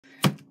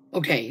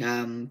Okay,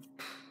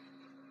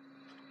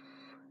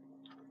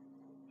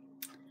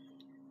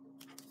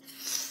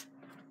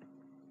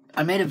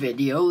 I made a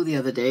video the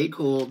other day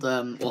called,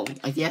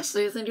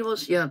 yesterday I think it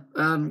was,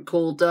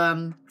 called,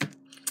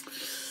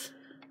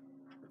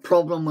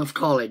 Problem with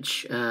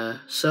College.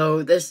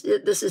 So this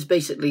is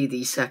basically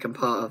the second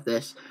part of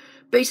this.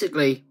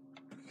 Basically,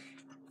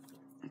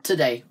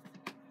 today,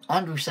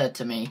 Andrew said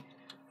to me,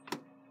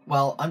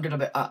 well,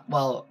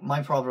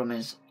 my problem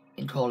is,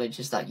 in college,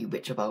 is that you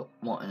bitch about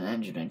wanting an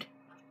energy drink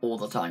all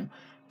the time.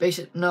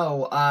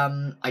 No,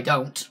 I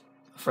don't,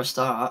 for a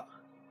start.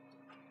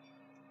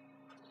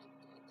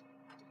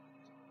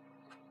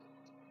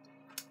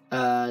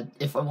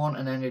 If I want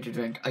an energy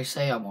drink, I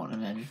say I want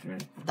an energy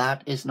drink.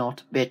 That is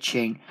not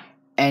bitching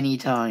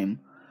anytime.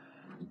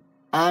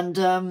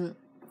 And,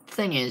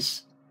 thing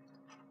is,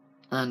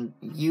 and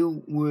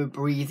you were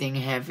breathing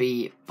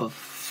heavy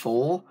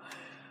before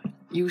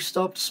you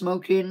stopped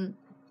smoking,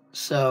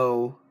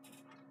 so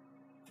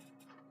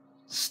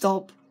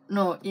stop.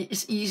 No,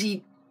 it's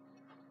easy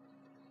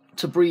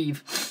to breathe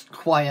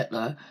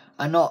quieter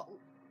and not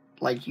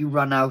like you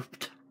run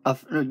up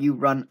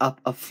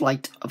a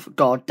flight of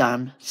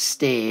goddamn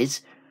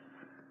stairs.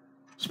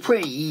 It's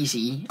pretty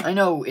easy. I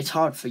know it's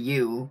hard for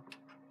you,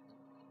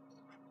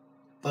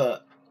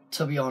 but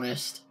to be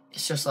honest,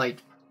 it's just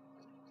like,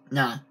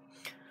 nah.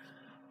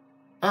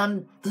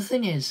 And the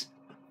thing is,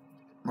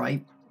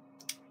 right,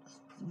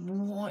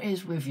 what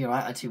is with your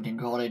attitude in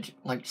college?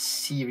 Like,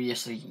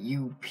 seriously,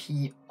 you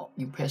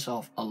piss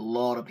off a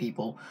lot of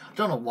people. I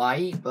don't know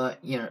why, but,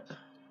 it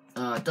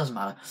doesn't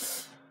matter.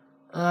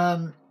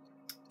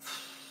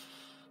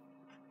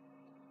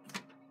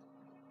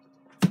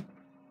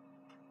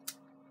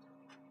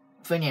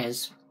 Thing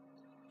is,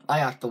 I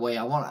act the way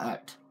I want to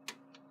act.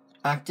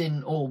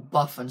 Acting all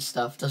buff and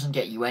stuff doesn't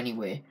get you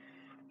anywhere.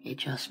 It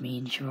just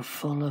means you're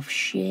full of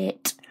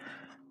shit.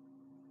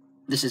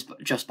 This is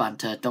just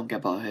banter, don't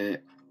get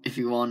hurt. If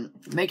you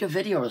want, make a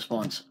video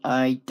response.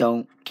 I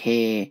don't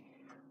care.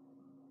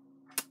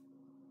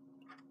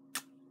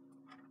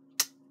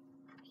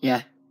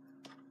 Yeah.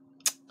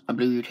 I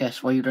blew your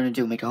kiss. What are you gonna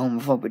do? Make a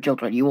homophobic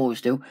joke like you always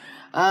do.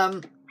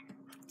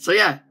 So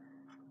yeah.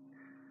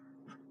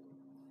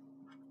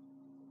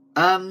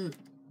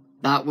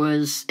 That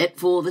was it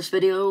for this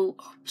video.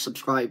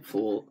 Subscribe.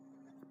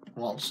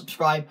 I'll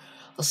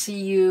see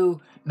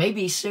you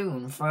maybe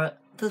soon for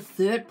the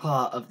third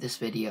part of this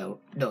video.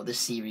 No, this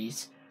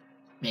series.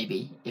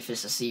 Maybe, if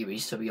it's a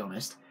series, to be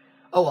honest.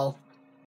 Oh well.